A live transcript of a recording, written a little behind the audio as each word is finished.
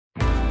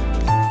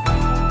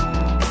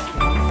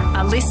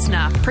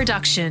listener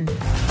production.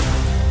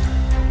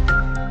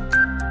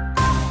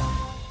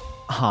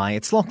 Hi,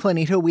 it's Lachlan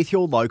Ito with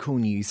your local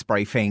news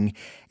briefing.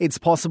 It's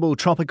possible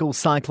Tropical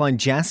Cyclone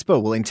Jasper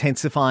will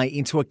intensify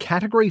into a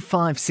Category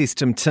 5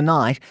 system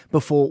tonight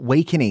before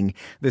weakening.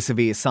 The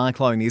severe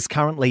cyclone is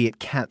currently at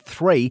Cat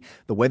 3.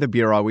 The Weather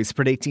Bureau is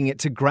predicting it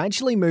to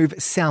gradually move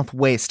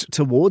southwest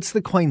towards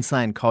the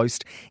Queensland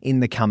coast in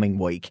the coming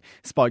week.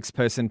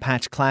 Spokesperson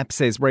Patch Clapp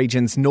says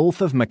regions north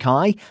of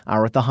Mackay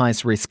are at the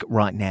highest risk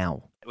right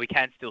now. We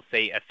can still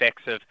see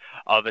effects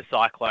of a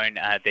cyclone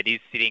that is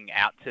sitting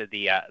out to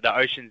the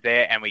oceans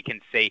there, and we can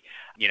see,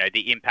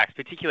 the impacts,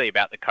 particularly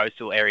about the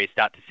coastal areas,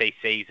 start to see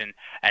seas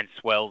and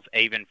swells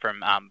even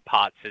from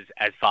parts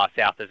as far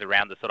south as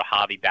around the sort of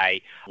Hervey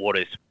Bay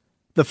waters.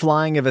 The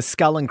flying of a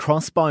skull and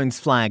crossbones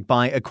flag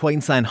by a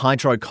Queensland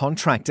hydro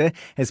contractor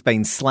has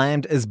been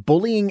slammed as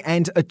bullying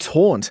and a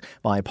taunt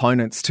by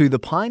opponents to the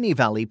Pioneer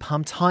Valley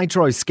pumped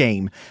hydro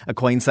scheme. A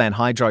Queensland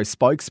hydro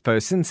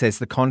spokesperson says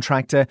the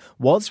contractor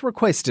was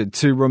requested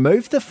to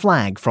remove the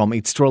flag from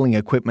its drilling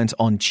equipment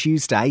on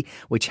Tuesday,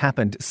 which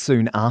happened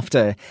soon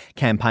after.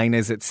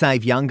 Campaigners at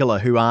Save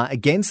Eungella, who are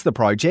against the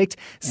project,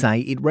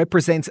 say it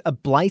represents a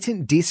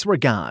blatant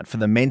disregard for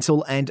the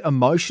mental and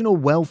emotional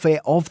welfare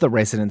of the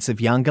residents of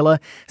Eungella,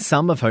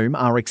 some of whom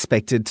are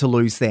expected to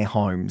lose their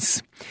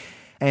homes.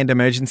 And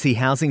emergency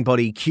housing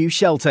body Q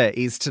Shelter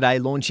is today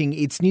launching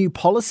its new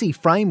policy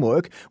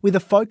framework with a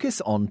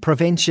focus on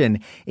prevention.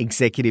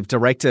 Executive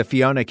Director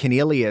Fiona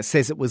Cornelia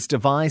says it was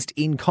devised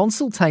in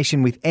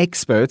consultation with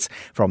experts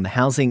from the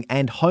housing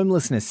and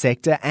homelessness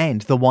sector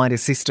and the wider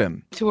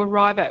system. To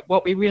arrive at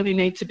what we really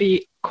need to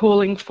be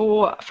calling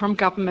for from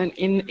government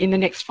in the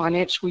next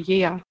financial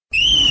year.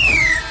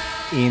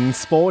 In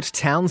sport,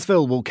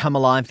 Townsville will come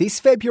alive this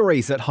February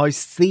as it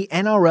hosts the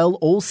NRL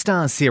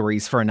All-Star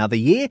Series for another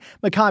year.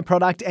 Mackay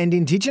product and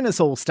Indigenous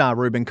All-Star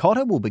Ruben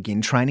Cotter will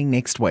begin training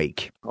next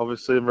week.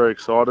 Obviously, I'm very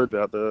excited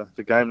about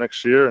the game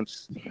next year, and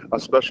it's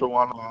a special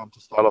one to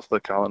start off the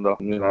calendar.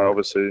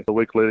 Obviously, the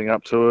week leading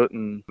up to it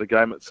and the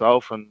game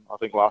itself, and I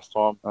think last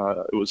time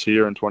it was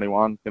here in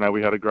 21.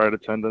 We had a great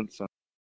attendance, and